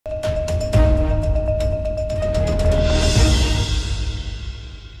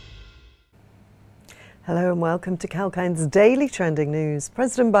and welcome to Kalkine's Daily Trending News.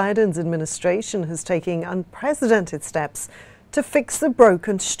 President Biden's administration has taken unprecedented steps to fix the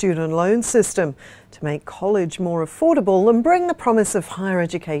broken student loan system, to make college more affordable and bring the promise of higher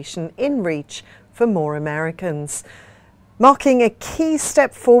education in reach for more Americans. Marking a key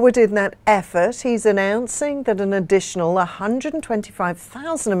step forward in that effort, he's announcing that an additional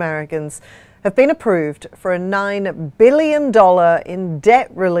 125,000 Americans have been approved for a $9 billion in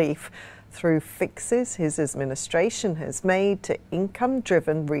debt relief through fixes his administration has made to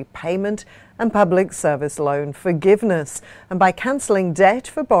income-driven repayment and public service loan forgiveness, and by cancelling debt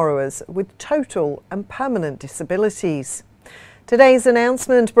for borrowers with total and permanent disabilities. Today's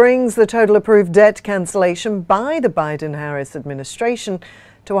announcement brings the total approved debt cancellation by the Biden-Harris administration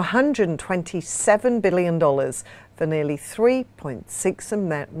to $127 billion for nearly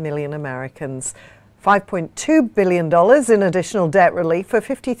 3.6 million Americans. $5.2 billion in additional debt relief for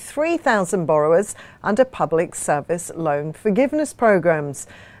 53,000 borrowers under public service loan forgiveness programs,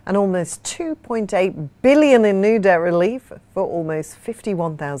 and almost $2.8 billion in new debt relief for almost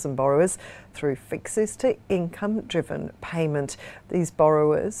 51,000 borrowers through fixes to income-driven payment. These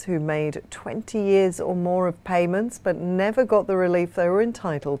borrowers who made 20 years or more of payments but never got the relief they were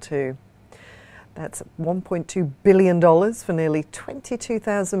entitled to. That's $1.2 billion for nearly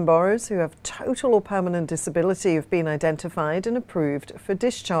 22,000 borrowers who have total or permanent disability have been identified and approved for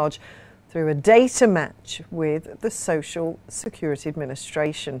discharge through a data match with the Social Security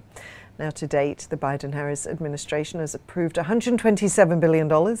Administration. Now, to date, the Biden-Harris administration has approved $127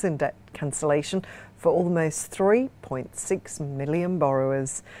 billion in debt cancellation for almost 3.6 million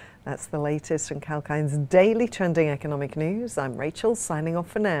borrowers. That's the latest from Kalkine's Daily Trending Economic News. I'm Rachel, signing off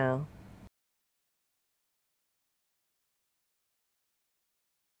for now.